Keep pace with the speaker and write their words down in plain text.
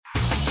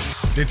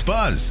It's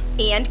Buzz.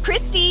 And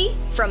Christy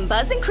from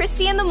Buzz and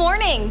Christy in the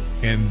Morning.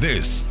 And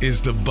this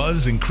is the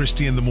Buzz and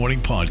Christy in the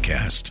Morning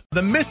podcast.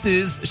 The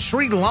Mrs.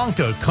 Sri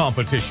Lanka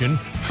competition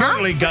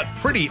apparently got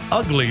pretty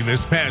ugly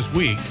this past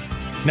week.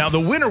 Now, the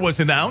winner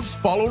was announced,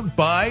 followed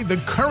by the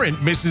current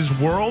Mrs.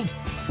 World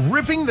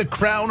ripping the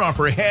crown off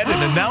her head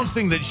and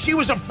announcing that she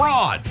was a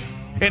fraud.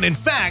 And in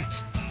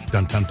fact,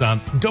 dun dun dun,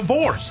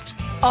 divorced.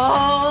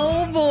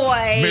 Oh,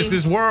 boy.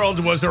 Mrs.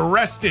 World was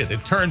arrested.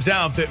 It turns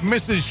out that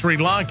Mrs. Sri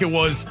Lanka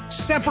was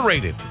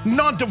separated,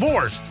 not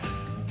divorced.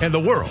 And the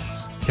world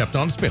kept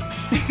on spinning.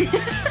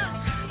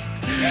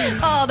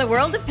 Oh, the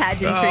world of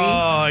pageantry.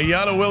 Oh,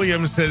 Yana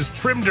Williams has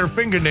trimmed her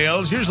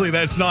fingernails. Usually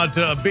that's not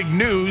big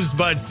news,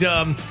 but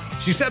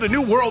she set a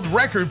new world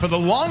record for the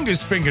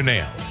longest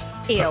fingernails.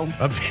 Ew.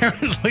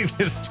 Apparently,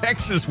 this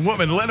Texas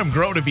woman let them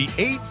grow to be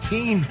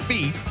 18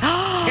 feet,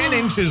 10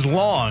 inches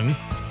long.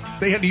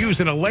 They had to use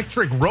an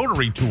electric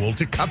rotary tool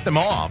to cut them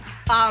off.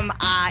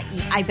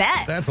 I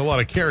bet. That's a lot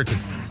of keratin.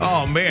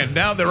 Oh, man.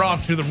 Now they're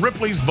off to the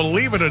Ripley's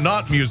Believe It or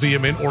Not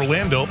Museum in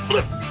Orlando.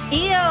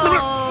 Ew.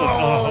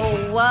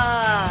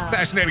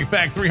 Fascinating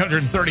fact,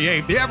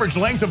 338. The average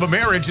length of a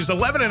marriage is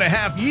 11 and a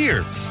half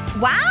years.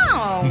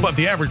 Wow. But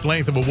the average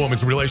length of a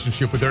woman's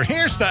relationship with her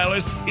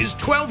hairstylist is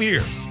 12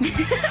 years.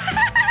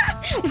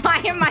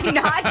 Why am I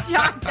not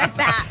shocked at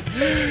that?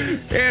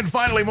 And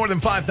finally, more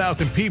than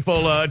 5,000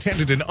 people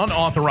attended an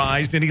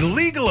unauthorized and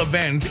illegal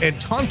event at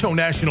Tonto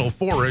National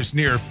Forest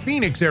near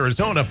Phoenix,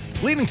 Arizona,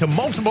 leading to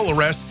multiple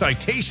arrests,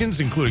 citations,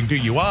 including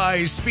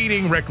DUIs,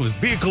 speeding, reckless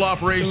vehicle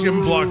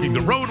operation, blocking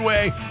the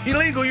roadway,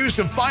 illegal use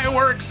of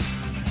fireworks.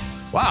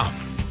 Wow.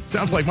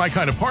 Sounds like my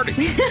kind of party.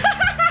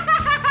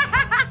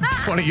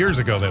 20 years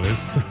ago, that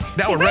is.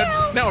 Now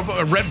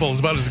a Red Bull is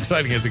about as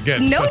exciting as it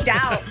gets. No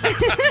doubt.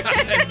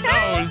 And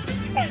those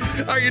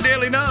are your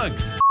Daily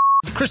Nugs.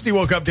 Christy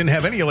woke up, didn't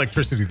have any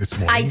electricity this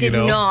morning. I did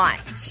not.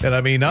 And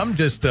I mean, I'm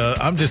just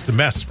a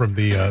mess from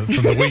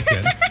the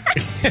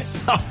weekend.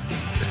 So,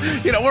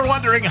 we're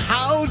wondering,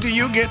 how do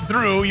you get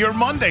through your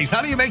Mondays?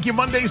 How do you make your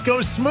Mondays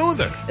go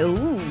smoother?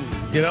 Ooh.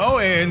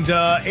 And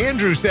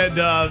Andrew said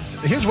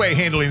his way of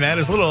handling that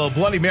is a little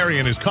Bloody Mary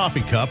in his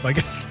coffee cup, I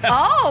guess.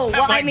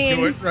 I mean,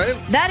 do it, right?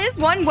 That is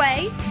one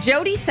way.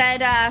 Jody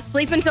said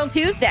sleep until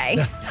Tuesday.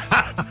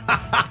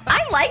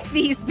 I like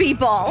these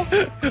people.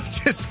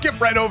 Just skip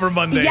right over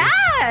Monday.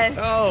 Yes.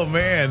 Oh,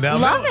 man. Now,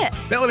 love it.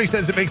 Melanie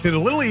says it makes it a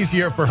little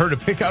easier for her to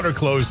pick out her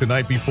clothes the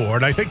night before,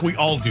 and I think we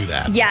all do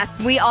that.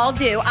 Yes, we all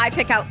do. I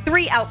pick out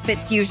 3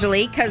 outfits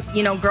usually because,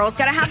 girls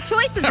got to have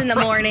choices in the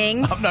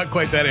morning. I'm not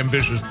quite that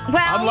ambitious.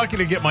 Well, I'm lucky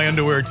to get my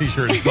underwear,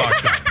 t-shirt, and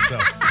socks on. So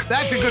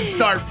that's a good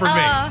start for me.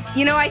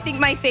 I think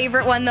my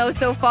favorite one, though,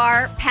 so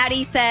far,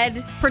 Patty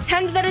said,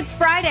 pretend that it's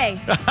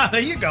Friday.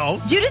 There you go.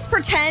 Do you just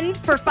pretend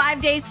for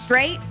 5 days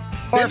straight?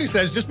 Sandy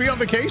says just be on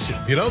vacation.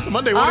 The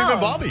Monday won't even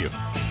bother you.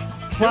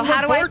 Well,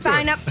 how do I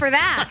sign up for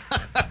that?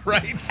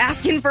 Right.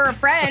 Asking for a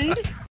friend.